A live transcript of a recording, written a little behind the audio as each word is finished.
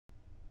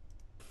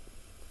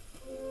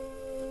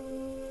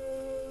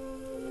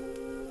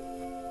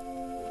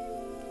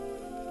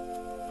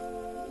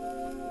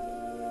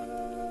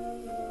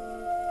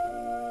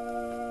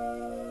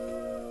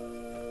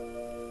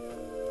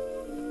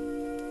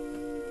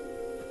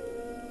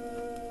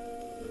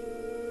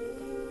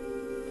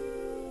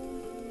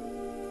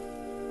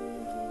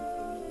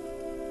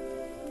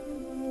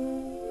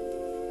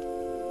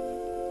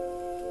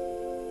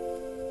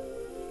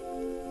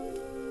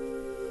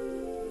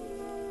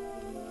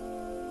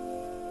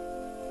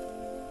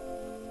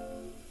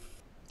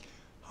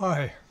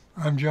Hi,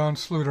 I'm John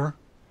Sluter.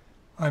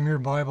 I'm your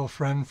Bible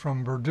friend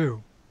from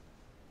Berdoo.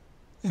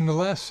 In the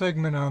last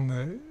segment on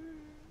the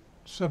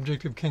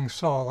subject of King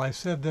Saul, I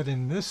said that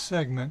in this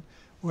segment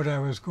what I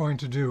was going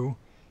to do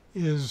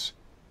is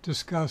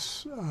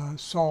discuss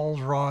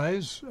Saul's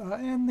rise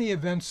and the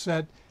events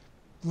that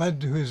led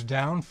to his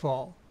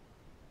downfall.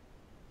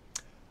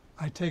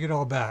 I take it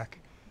all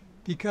back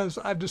because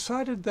I've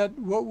decided that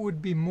what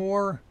would be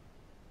more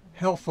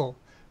helpful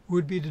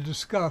would be to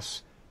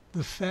discuss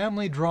the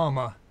family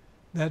drama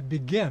that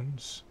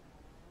begins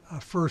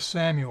 1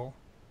 Samuel.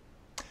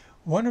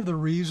 One of the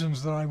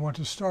reasons that I want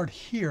to start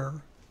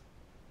here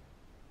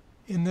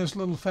in this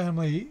little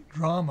family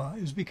drama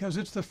is because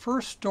it's the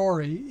first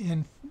story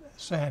in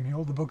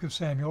Samuel, the book of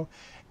Samuel,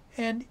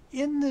 and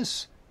in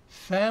this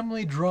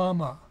family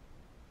drama,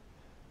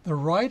 the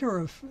writer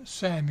of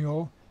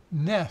Samuel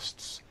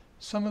nests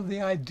some of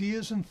the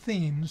ideas and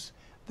themes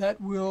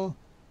that will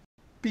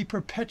be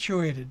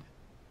perpetuated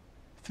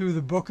through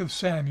the book of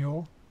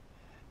Samuel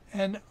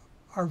and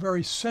are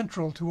very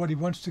central to what he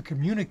wants to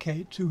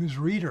communicate to his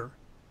reader.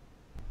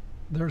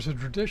 There's a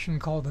tradition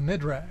called the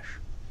Midrash,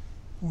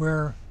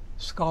 where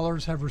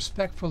scholars have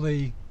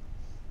respectfully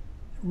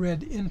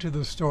read into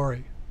the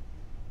story,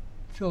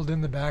 filled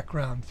in the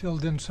background,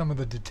 filled in some of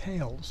the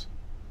details.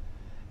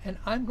 And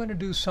I'm going to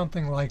do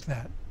something like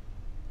that.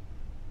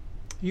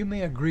 You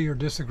may agree or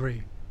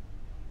disagree.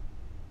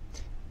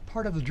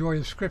 Part of the joy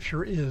of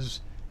Scripture is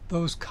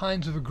those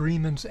kinds of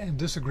agreements and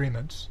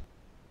disagreements.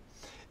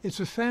 It's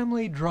a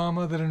family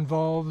drama that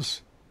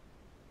involves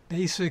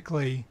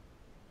basically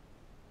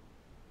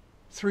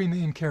three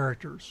main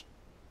characters.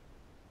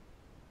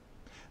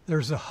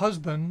 There's a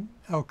husband,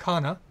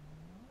 Elkanah,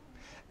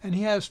 and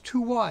he has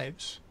two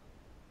wives,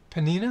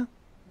 Peninnah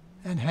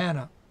and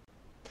Hannah.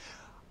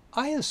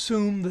 I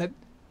assume that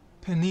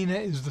Peninnah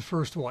is the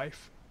first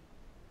wife,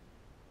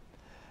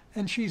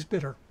 and she's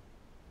bitter.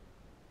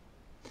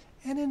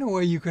 And in a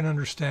way you can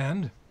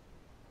understand.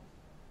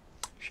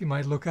 She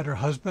might look at her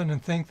husband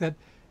and think that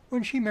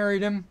when she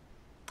married him,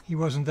 he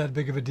wasn't that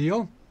big of a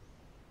deal,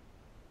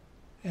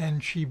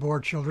 and she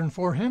bore children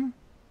for him,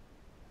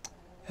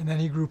 and then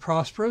he grew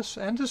prosperous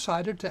and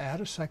decided to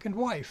add a second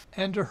wife.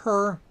 And to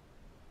her,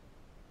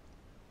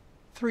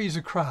 three's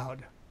a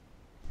crowd.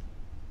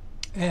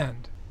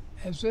 And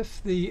as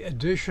if the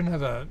addition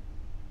of a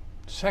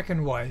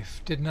second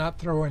wife did not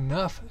throw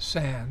enough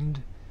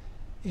sand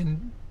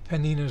in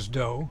Peninnah's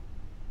dough,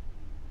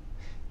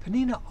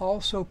 Peninnah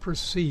also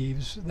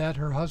perceives that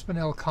her husband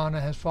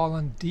Elkanah has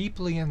fallen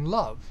deeply in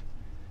love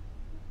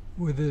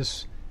with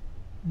this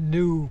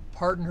new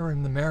partner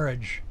in the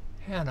marriage,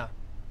 Hannah.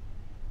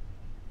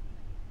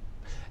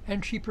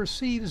 And she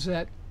perceives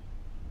that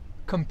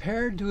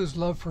compared to his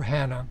love for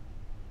Hannah,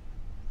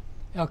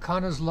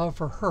 Elkanah's love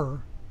for her,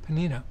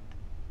 Peninnah,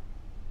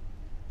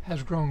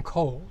 has grown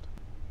cold.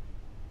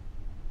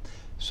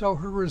 So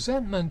her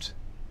resentment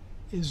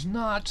is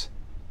not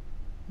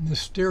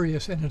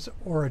mysterious in its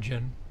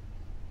origin.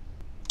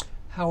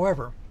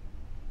 However,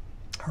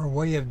 her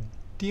way of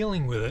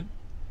dealing with it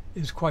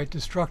is quite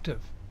destructive.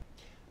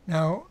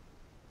 Now,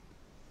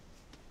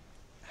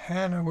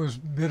 Hannah was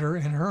bitter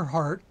in her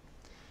heart,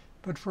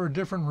 but for a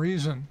different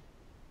reason.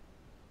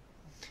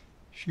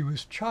 She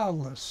was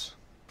childless.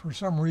 For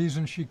some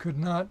reason, she could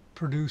not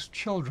produce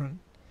children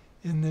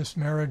in this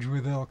marriage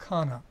with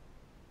Elkanah.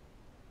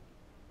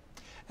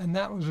 And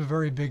that was a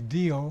very big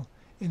deal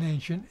in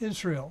ancient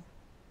Israel.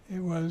 It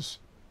was,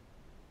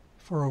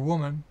 for a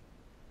woman,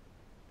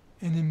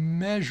 an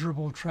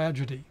immeasurable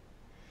tragedy,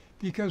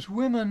 because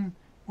women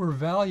were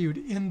valued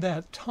in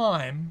that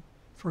time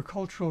for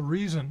cultural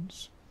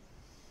reasons,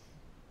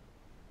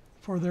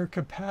 for their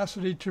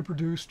capacity to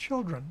produce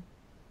children.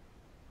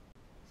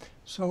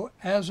 So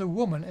as a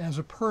woman, as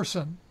a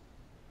person,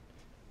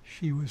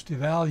 she was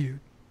devalued,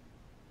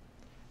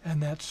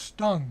 and that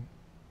stung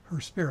her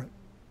spirit.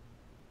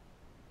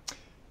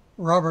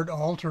 Robert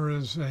Alter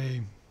is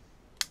a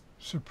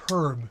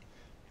superb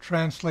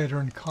translator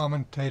and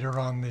commentator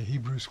on the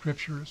Hebrew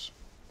Scriptures.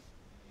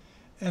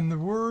 And the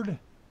word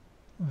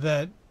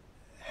that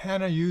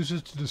Hannah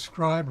uses to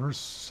describe her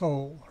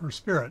soul, her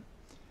spirit,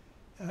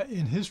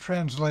 in his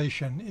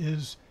translation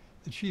is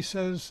that she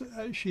says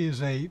she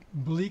is a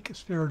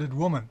bleak-spirited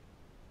woman.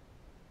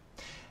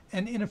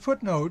 And in a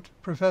footnote,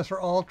 Professor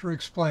Alter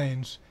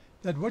explains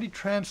that what he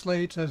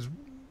translates as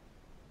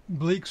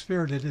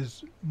bleak-spirited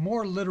is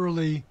more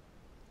literally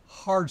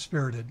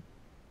hard-spirited.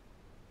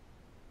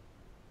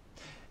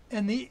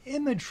 And the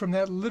image from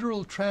that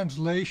literal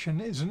translation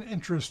is an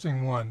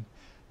interesting one.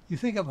 You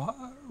think of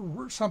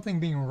something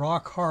being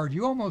rock hard,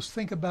 you almost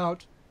think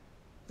about,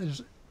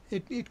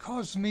 it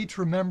causes me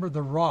to remember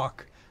the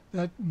rock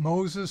that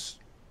Moses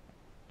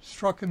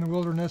struck in the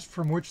wilderness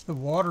from which the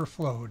water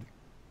flowed.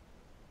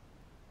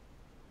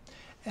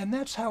 And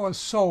that's how a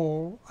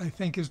soul, I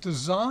think, is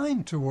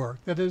designed to work.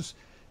 That is,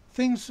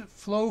 things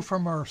flow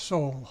from our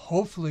soul.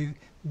 Hopefully,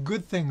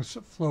 good things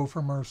flow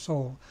from our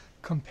soul.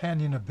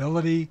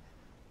 Companionability,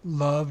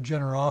 love,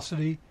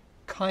 generosity,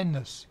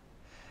 kindness.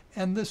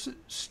 And this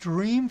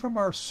stream from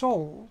our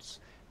souls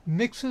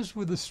mixes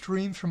with the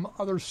streams from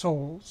other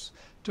souls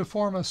to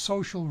form a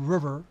social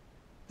river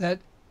that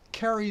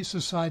carries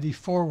society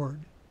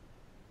forward.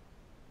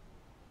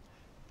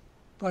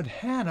 But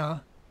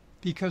Hannah,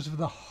 because of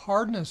the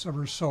hardness of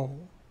her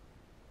soul,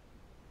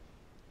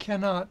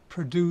 cannot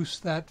produce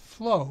that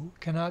flow,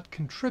 cannot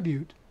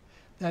contribute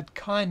that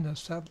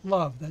kindness, that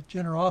love, that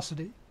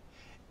generosity.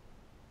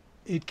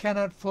 It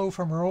cannot flow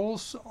from her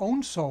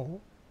own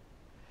soul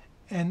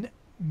and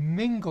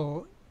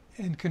mingle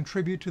and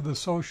contribute to the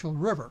social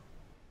river.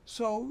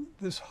 So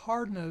this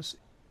hardness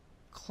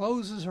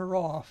closes her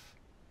off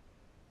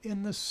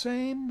in the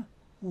same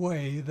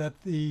way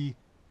that the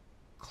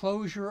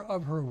closure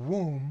of her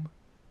womb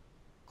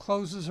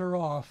closes her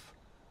off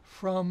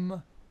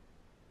from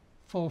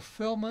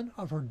fulfillment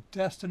of her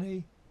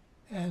destiny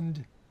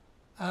and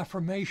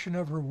affirmation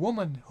of her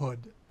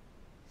womanhood.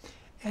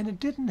 And it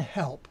didn't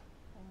help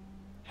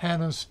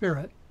Hannah's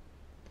spirit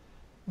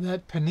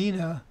that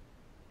Peninnah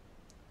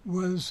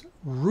was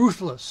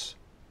ruthless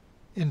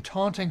in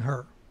taunting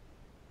her,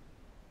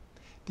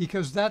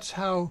 because that's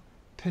how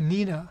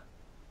Peninnah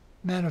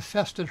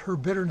manifested her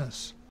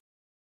bitterness.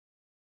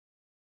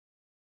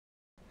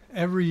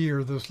 Every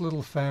year this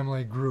little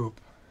family group,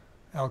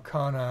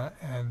 Elkanah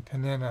and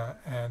Peninnah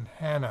and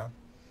Hannah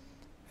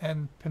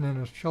and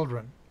Peninnah's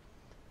children,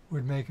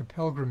 would make a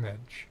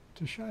pilgrimage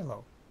to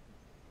Shiloh.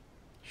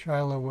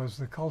 Shiloh was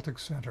the cultic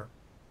center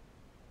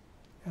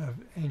of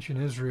ancient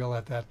Israel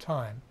at that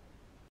time.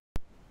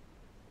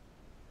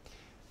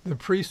 The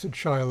priest at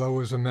Shiloh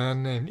was a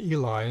man named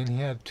Eli, and he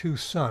had two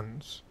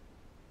sons,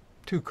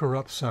 two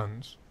corrupt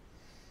sons.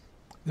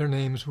 Their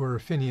names were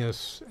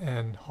Phinehas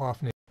and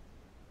Hophni.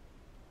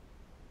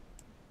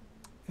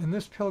 And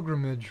this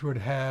pilgrimage would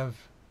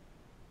have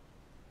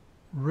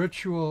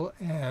ritual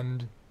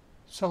and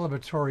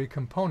celebratory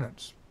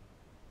components.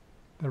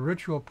 The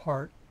ritual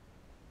part,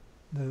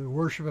 the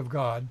worship of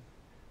God,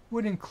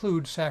 would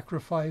include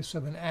sacrifice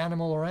of an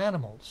animal or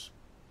animals.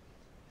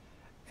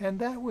 And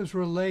that was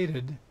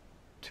related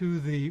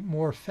to the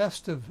more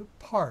festive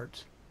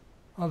part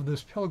of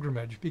this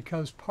pilgrimage,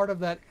 because part of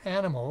that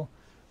animal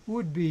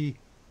would be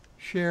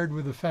shared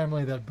with the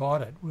family that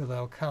bought it, with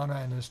Elkanah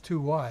and his two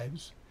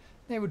wives.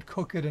 They would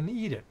cook it and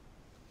eat it.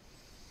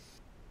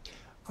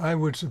 I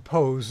would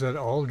suppose that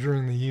all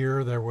during the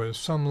year there was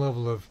some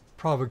level of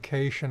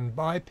provocation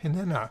by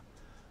Peninnah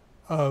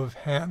of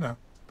Hannah,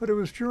 but it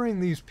was during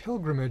these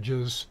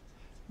pilgrimages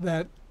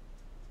that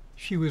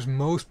she was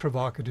most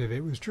provocative.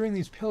 It was during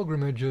these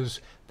pilgrimages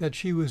that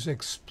she was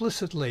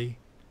explicitly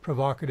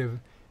provocative.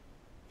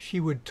 She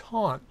would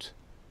taunt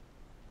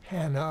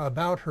Hannah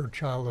about her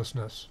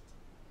childlessness.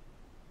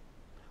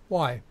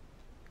 Why?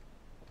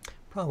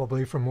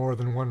 Probably for more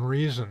than one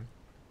reason.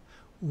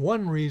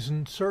 One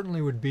reason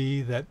certainly would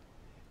be that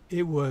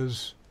it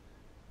was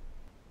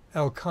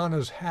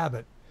Elkanah's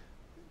habit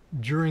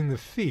during the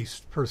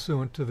feast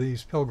pursuant to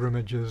these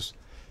pilgrimages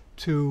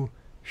to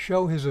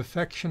show his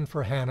affection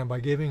for Hannah by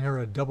giving her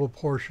a double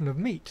portion of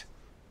meat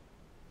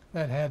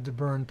that had to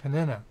burn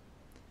Peninnah,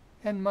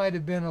 and might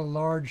have been a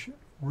large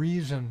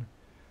reason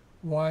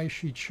why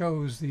she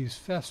chose these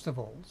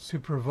festivals to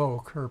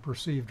provoke her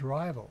perceived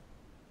rival.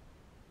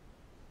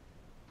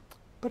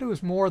 But it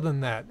was more than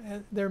that.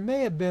 There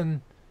may have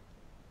been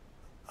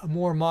a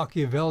more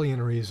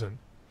Machiavellian reason,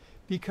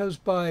 because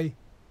by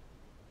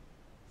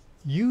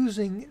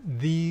using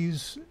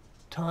these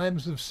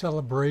times of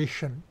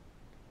celebration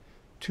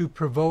to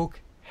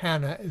provoke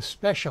Hannah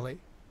especially,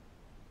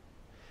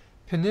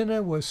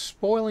 Peninnah was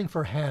spoiling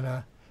for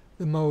Hannah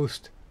the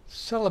most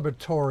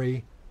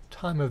celebratory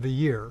time of the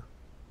year.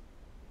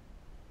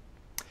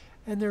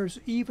 And there's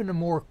even a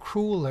more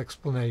cruel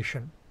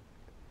explanation,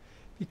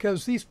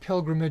 because these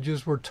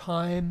pilgrimages were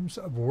times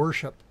of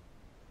worship.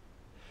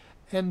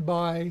 And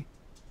by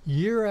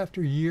year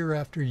after year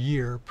after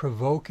year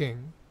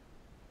provoking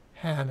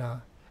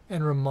Hannah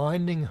and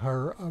reminding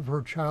her of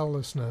her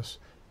childlessness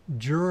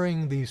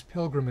during these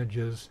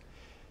pilgrimages,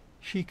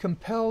 she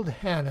compelled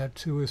Hannah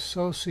to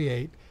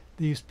associate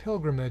these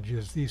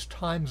pilgrimages, these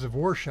times of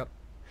worship,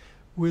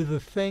 with the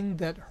thing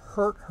that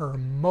hurt her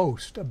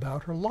most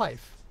about her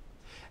life.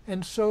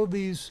 And so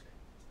these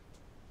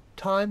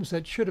times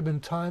that should have been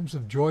times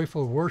of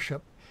joyful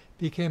worship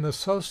became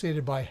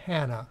associated by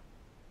Hannah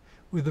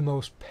with the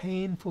most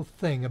painful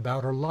thing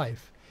about her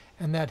life,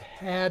 and that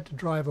had to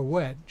drive a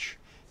wedge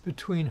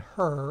between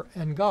her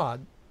and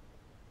God.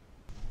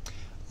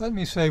 Let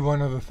me say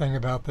one other thing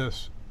about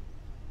this.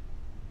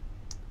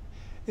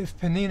 If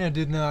Peninnah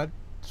did not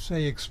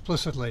say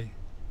explicitly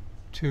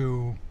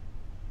to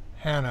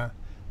Hannah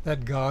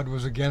that God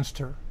was against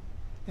her,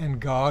 and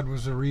God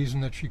was the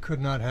reason that she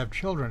could not have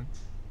children,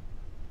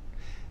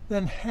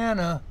 then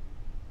Hannah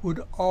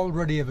would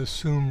already have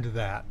assumed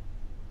that.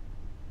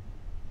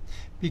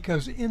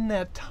 Because in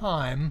that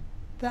time,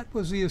 that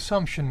was the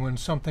assumption when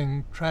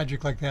something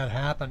tragic like that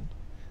happened.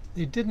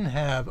 They didn't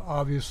have,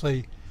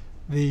 obviously,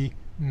 the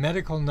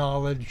medical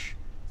knowledge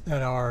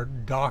that our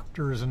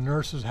doctors and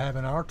nurses have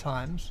in our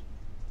times.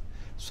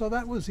 So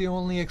that was the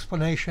only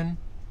explanation.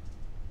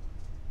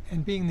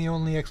 And being the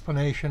only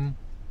explanation,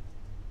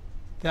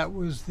 That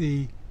was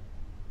the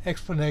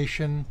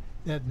explanation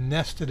that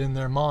nested in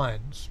their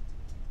minds.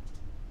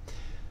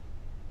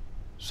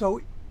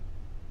 So,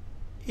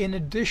 in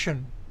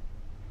addition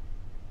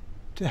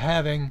to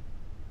having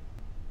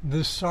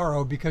this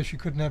sorrow because she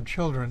couldn't have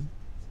children,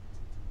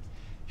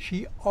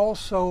 she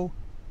also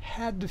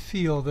had to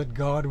feel that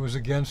God was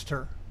against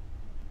her.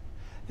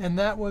 And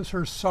that was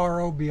her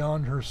sorrow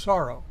beyond her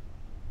sorrow.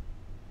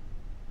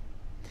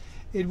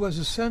 It was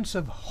a sense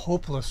of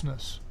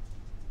hopelessness.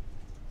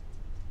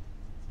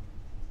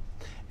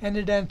 And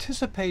it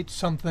anticipates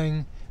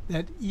something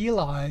that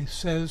Eli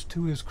says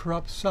to his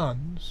corrupt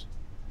sons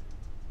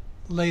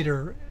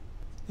later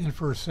in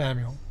 1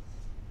 Samuel.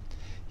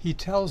 He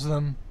tells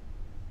them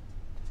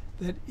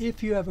that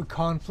if you have a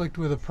conflict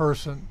with a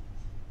person,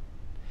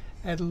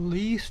 at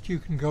least you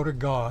can go to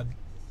God,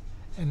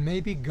 and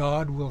maybe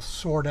God will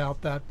sort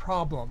out that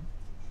problem.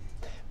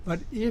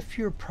 But if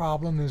your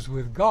problem is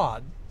with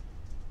God,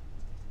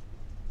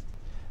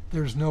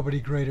 there's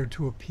nobody greater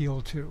to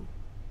appeal to.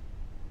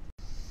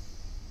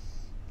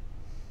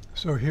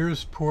 So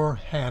here's poor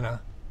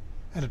Hannah,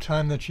 at a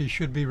time that she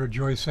should be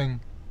rejoicing,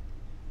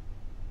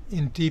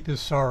 in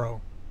deepest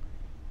sorrow.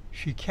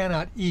 She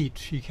cannot eat,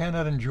 she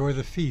cannot enjoy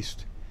the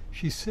feast.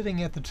 She's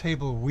sitting at the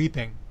table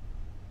weeping.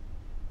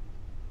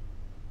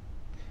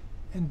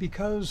 And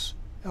because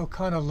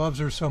Elkanah loves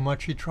her so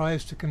much, he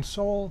tries to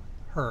console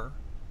her.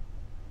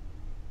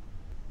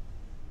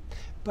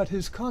 But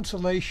his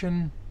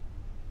consolation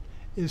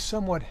is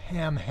somewhat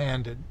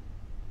ham-handed.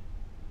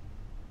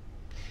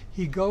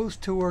 He goes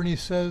to her and he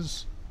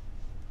says,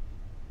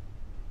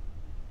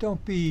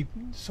 "Don't be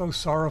so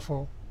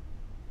sorrowful.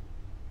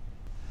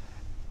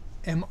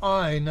 Am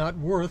I not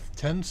worth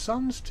 10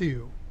 sons to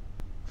you?"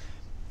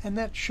 And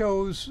that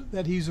shows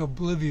that he's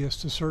oblivious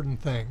to certain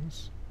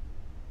things.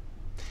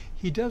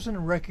 He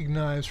doesn't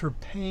recognize her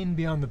pain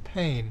beyond the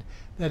pain.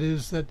 That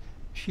is, that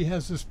she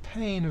has this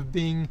pain of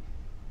being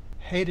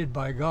hated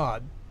by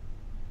God.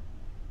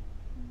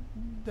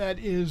 That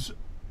is,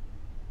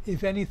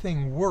 if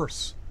anything,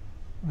 worse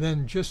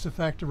than just the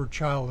fact of her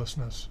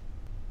childlessness.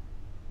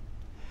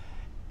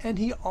 And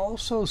he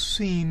also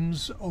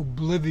seems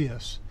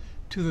oblivious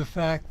to the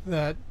fact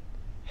that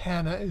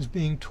Hannah is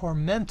being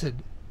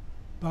tormented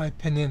by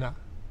Peninnah,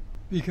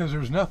 because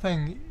there's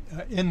nothing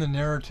in the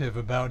narrative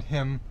about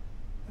him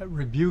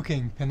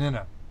rebuking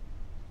Peninnah.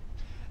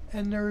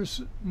 And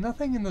there's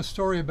nothing in the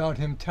story about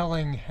him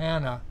telling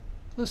Hannah,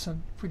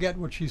 "Listen, forget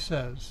what she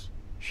says.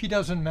 She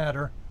doesn't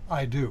matter,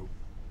 I do."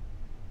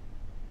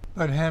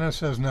 But Hannah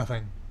says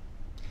nothing.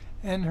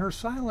 And her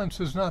silence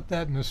is not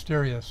that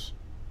mysterious.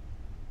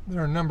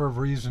 There are a number of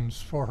reasons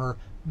for her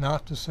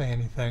not to say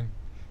anything.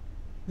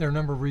 There are a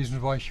number of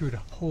reasons why she would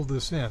hold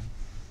this in,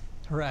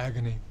 her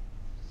agony.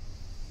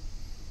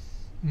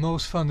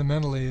 Most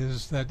fundamentally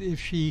is that if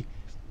she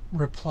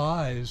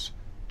replies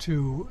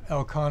to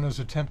Elkanah's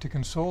attempt to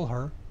console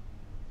her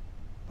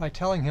by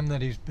telling him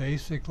that he's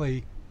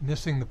basically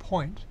missing the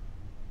point,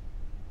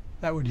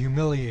 that would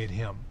humiliate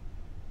him.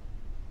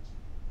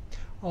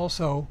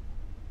 Also,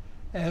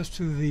 as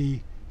to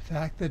the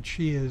fact that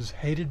she is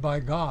hated by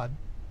God,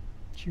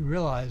 she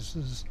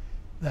realizes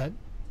that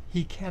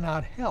he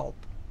cannot help.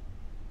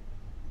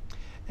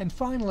 And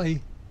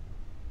finally,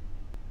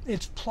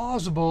 it's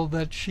plausible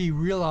that she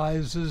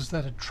realizes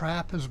that a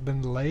trap has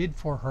been laid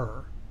for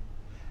her,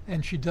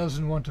 and she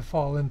doesn't want to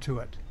fall into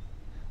it.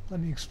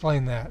 Let me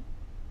explain that.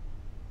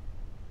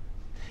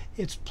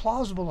 It's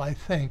plausible, I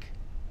think,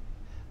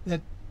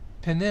 that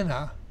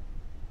Peninnah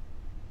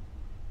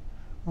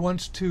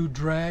wants to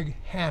drag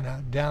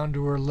Hannah down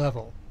to her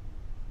level.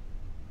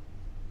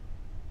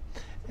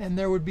 And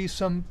there would be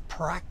some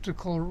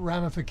practical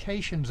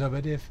ramifications of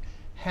it if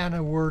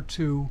Hannah were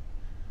to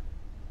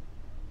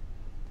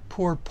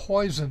pour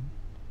poison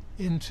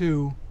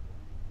into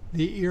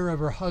the ear of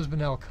her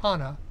husband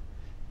Elkanah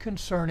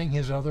concerning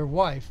his other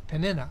wife,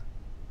 Peninnah.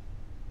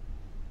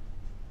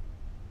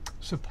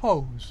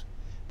 Suppose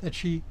that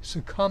she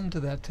succumbed to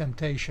that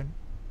temptation,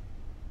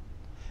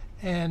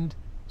 and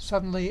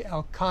suddenly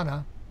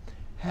Elkanah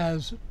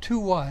has 2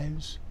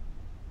 wives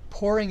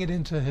pouring it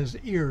into his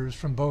ears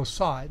from both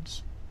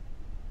sides.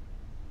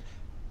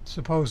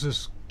 Suppose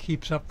this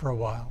keeps up for a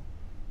while.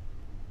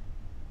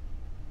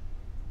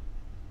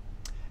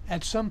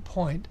 At some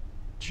point,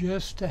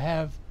 just to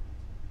have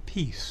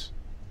peace,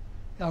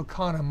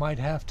 Elkanah might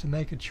have to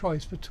make a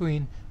choice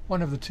between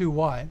one of the 2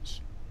 wives.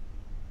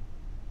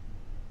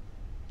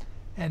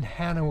 And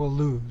Hannah will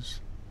lose.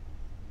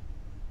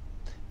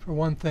 For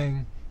one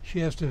thing, she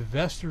has to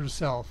divest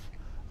herself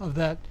of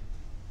that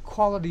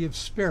quality of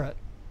spirit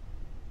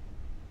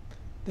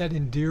that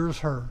endears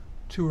her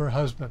to her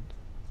husband.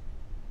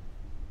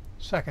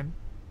 Second,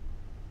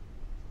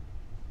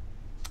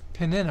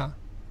 Peninnah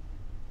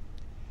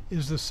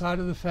is the side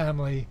of the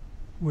family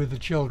with the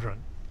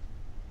children.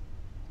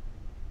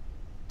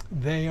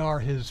 They are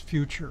his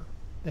future.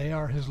 They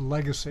are his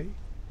legacy.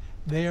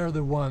 They are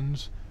the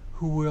ones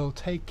who will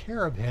take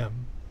care of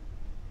him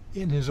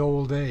in his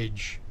old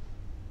age.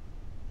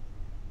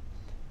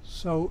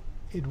 So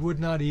it would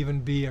not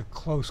even be a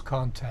close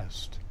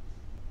contest.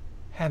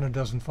 Hannah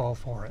doesn't fall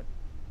for it.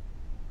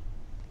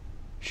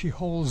 She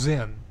holds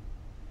in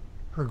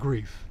her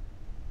grief.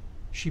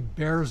 She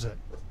bears it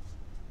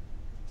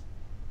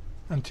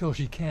until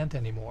she can't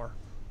anymore.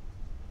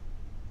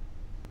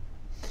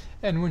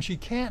 And when she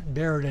can't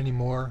bear it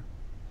anymore,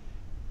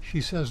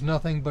 she says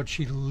nothing but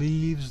she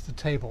leaves the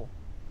table.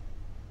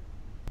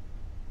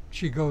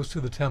 She goes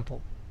to the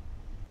temple.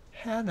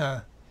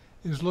 Hannah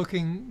is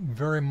looking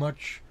very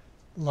much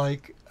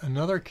like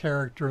another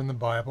character in the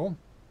Bible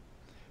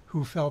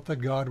who felt that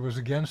God was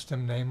against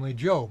him, namely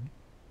Job.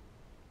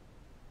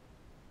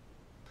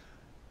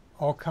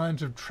 All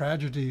kinds of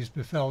tragedies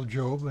befell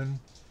Job, and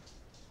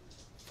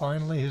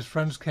finally his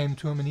friends came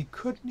to him, and he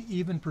couldn't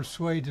even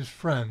persuade his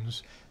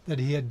friends that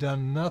he had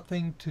done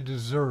nothing to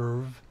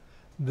deserve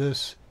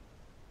this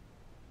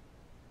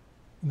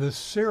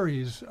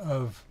series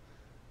of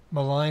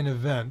malign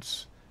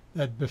events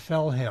that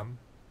befell him.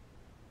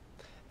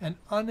 And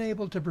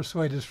unable to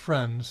persuade his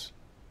friends,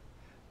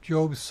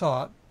 Job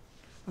sought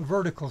a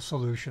vertical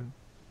solution.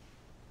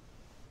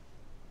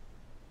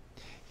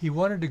 He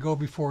wanted to go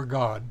before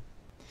God.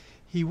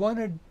 He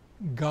wanted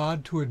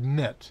God to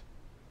admit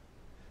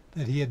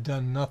that he had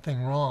done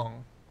nothing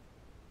wrong.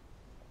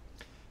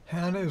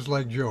 Hannah is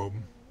like Job.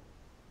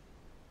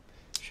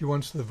 She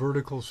wants the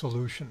vertical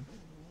solution.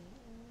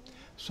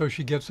 So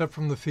she gets up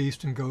from the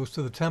feast and goes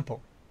to the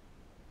temple.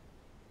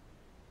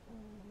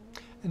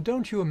 And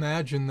don't you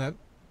imagine that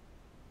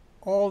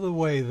all the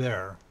way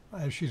there,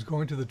 as she's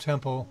going to the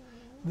temple,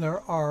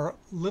 there are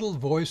little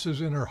voices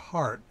in her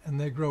heart,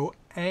 and they grow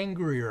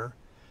angrier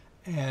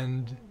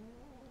and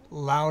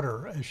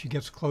louder as she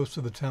gets close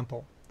to the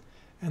temple.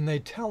 And they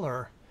tell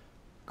her,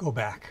 go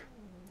back.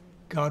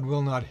 God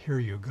will not hear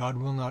you. God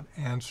will not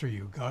answer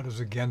you. God is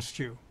against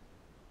you.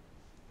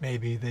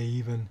 Maybe they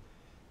even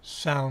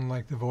sound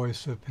like the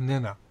voice of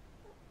Peninnah.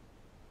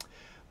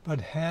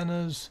 But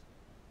Hannah's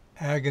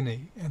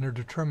agony and her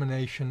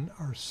determination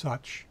are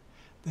such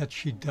that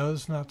she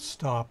does not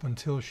stop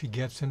until she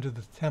gets into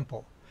the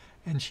temple,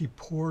 and she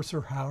pours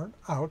her heart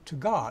out to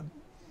God.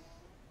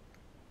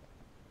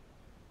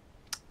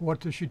 What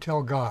does she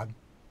tell God?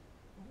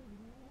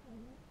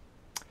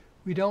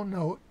 We don't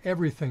know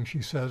everything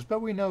she says,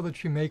 but we know that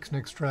she makes an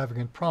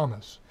extravagant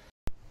promise.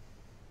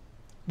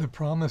 The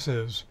promise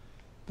is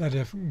that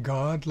if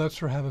God lets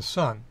her have a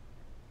son,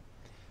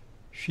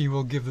 she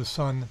will give the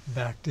son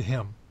back to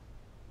him.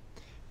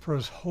 For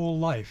his whole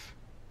life,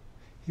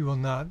 he will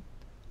not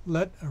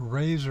let a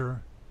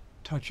razor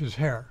touch his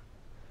hair.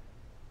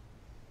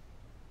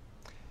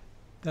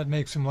 That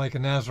makes him like a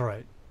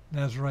Nazirite.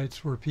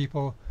 Nazirites were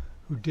people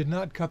who did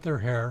not cut their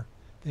hair,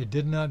 they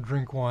did not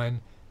drink wine,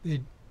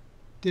 they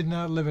did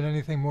not live in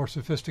anything more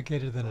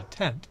sophisticated than a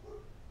tent.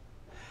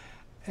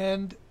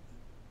 And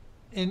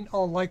in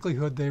all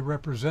likelihood, they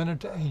represented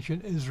to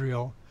ancient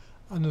Israel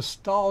a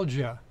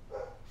nostalgia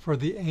for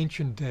the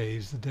ancient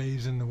days, the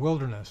days in the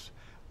wilderness,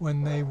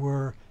 when they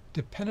were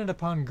dependent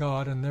upon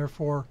God and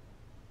therefore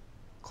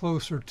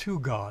closer to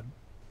God.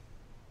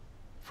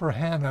 For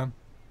Hannah,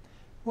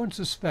 one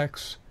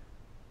suspects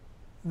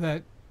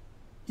that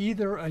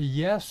either a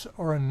yes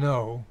or a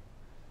no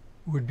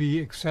would be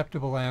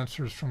acceptable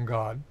answers from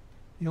God.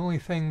 The only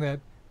thing that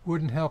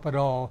wouldn't help at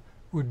all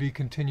would be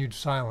continued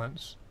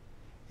silence.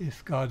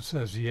 If God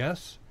says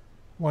yes,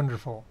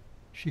 wonderful,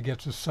 she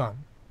gets a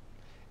son.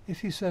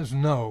 If he says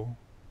no,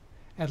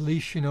 at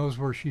least she knows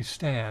where she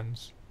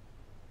stands,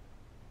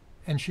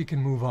 and she can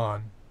move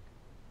on.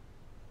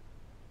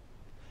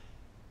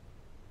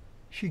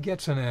 She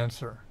gets an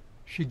answer.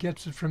 She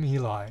gets it from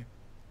Eli.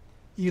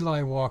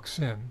 Eli walks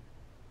in.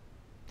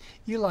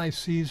 Eli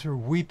sees her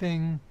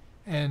weeping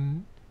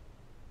and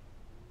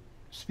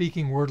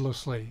speaking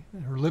wordlessly.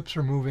 Her lips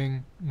are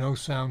moving, no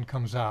sound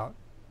comes out.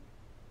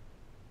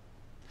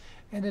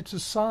 And it's a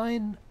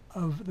sign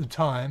of the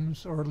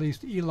times, or at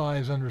least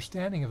Eli's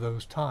understanding of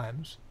those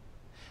times,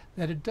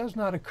 that it does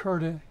not occur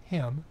to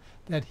him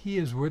that he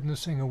is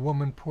witnessing a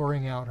woman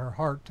pouring out her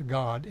heart to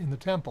God in the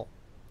temple.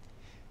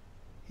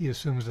 He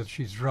assumes that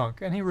she's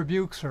drunk, and he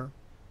rebukes her.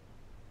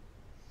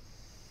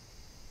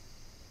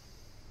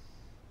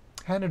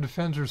 Hannah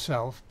defends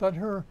herself, but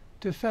her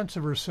defense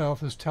of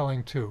herself is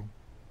telling too.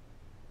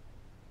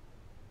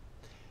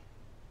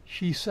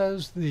 She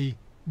says the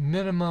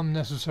minimum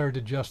necessary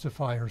to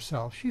justify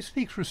herself. She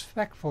speaks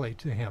respectfully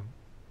to him.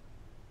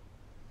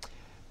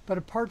 But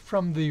apart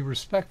from the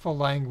respectful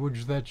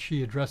language that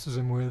she addresses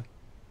him with,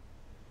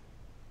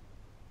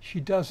 she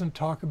doesn't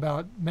talk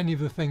about many of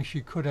the things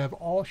she could have.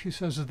 All she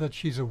says is that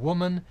she's a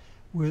woman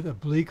with a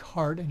bleak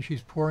heart and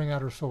she's pouring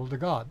out her soul to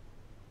God.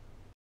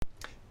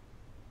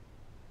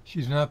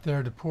 She's not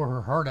there to pour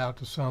her heart out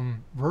to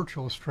some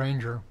virtual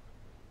stranger.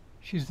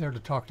 She's there to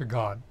talk to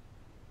God.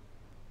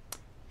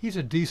 He's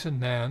a decent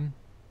man.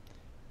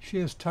 She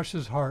has touched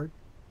his heart,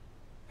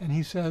 and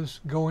he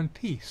says, go in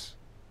peace.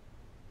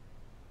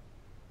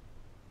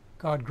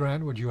 God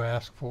grant what you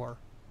ask for.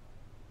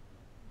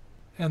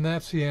 And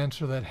that's the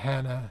answer that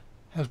Hannah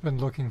has been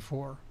looking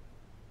for.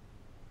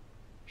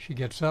 She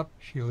gets up,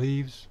 she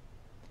leaves,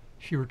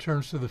 she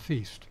returns to the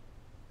feast.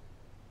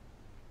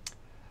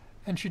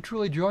 And she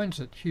truly joins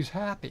it. She's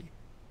happy.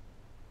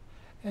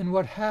 And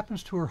what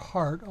happens to her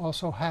heart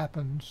also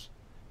happens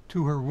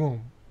to her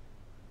womb.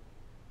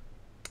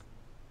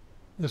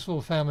 This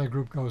little family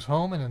group goes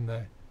home, and in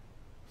the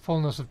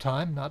fullness of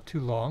time, not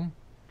too long,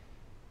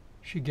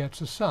 she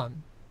gets a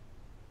son.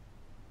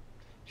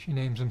 She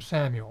names him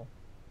Samuel.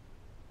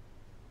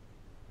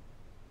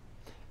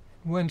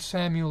 When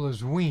Samuel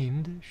is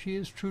weaned, she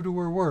is true to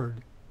her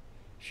word.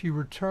 She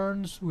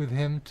returns with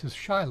him to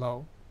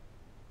Shiloh,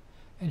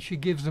 and she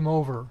gives him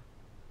over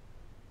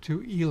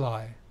to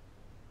Eli,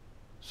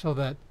 so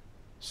that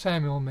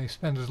Samuel may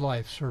spend his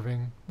life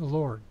serving the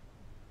Lord.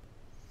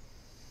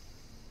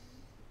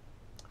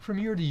 From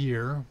year to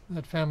year,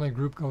 that family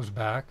group goes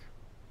back,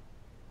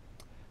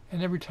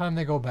 and every time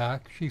they go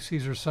back, she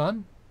sees her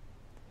son,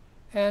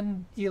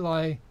 and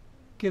Eli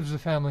gives the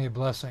family a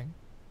blessing.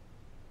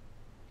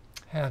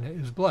 Hannah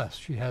is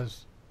blessed. She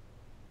has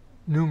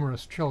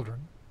numerous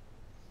children.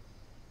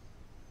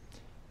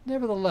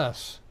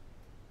 Nevertheless,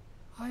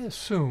 I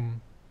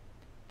assume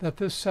that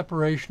this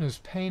separation is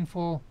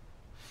painful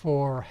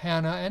for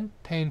Hannah and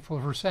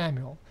painful for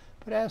Samuel.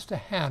 But as to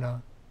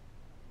Hannah,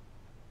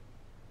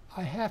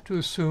 I have to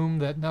assume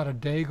that not a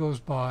day goes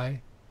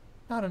by,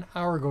 not an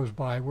hour goes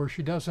by, where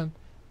she doesn't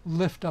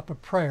lift up a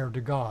prayer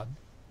to God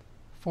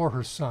for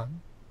her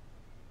son.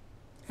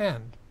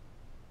 And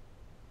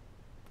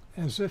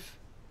as if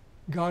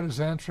God is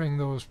answering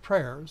those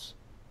prayers,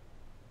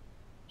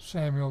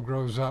 Samuel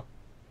grows up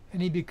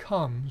and he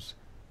becomes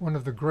one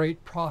of the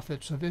great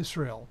prophets of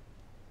Israel.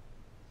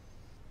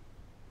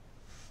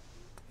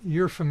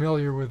 You're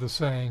familiar with the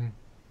saying,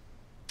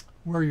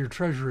 where your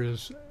treasure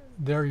is,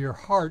 there your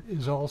heart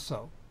is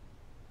also.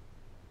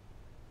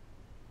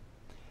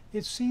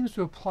 It seems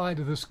to apply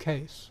to this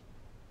case,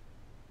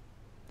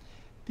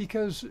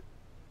 because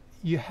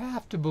you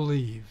have to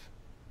believe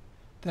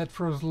that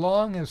for as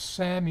long as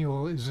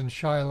Samuel is in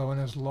Shiloh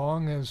and as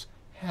long as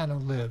Hannah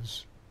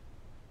lives,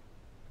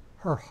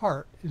 her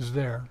heart is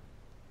there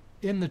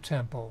in the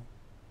temple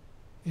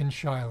in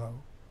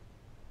Shiloh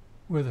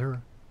with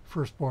her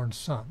firstborn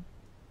son.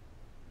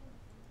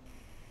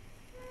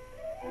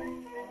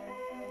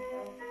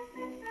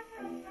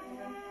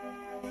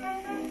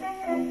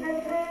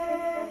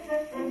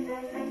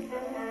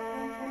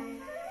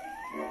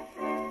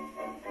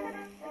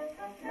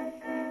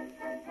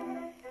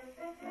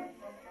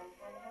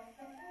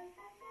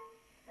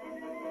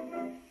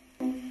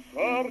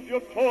 Your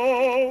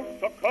toast,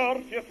 so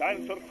courteous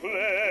answer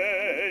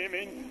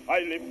claiming, I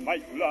lift my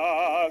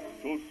glass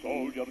to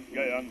soldiers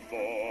gay and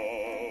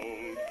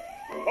bold.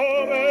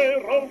 For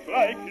a rose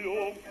like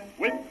you,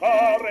 with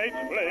courage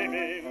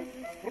flaming,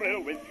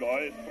 thrill with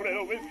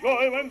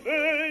joy when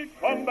they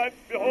combat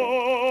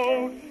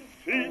behold.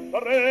 Seats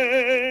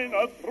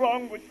arena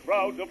throng with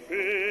crowds of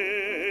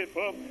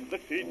people, the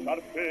seats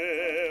are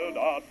filled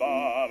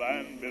above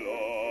and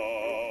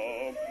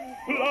below.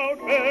 Loud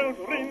bells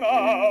ring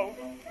out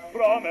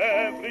from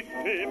every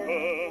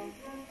steeple,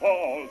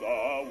 all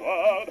the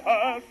world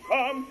has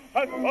come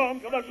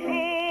to the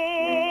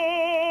show.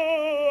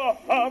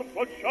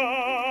 Heartful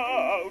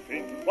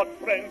shouting, what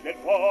frenzied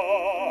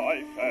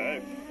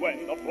voices,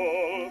 when the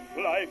bulls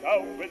flight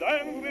out with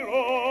angry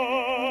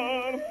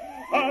roar.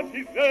 At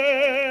his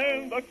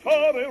end the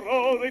sorry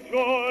roll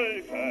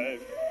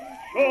rejoices,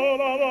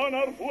 sure of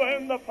honor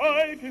when the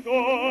fight is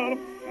o'er.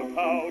 Look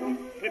out,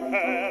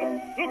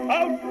 prepare, look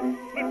out,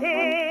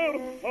 prepare.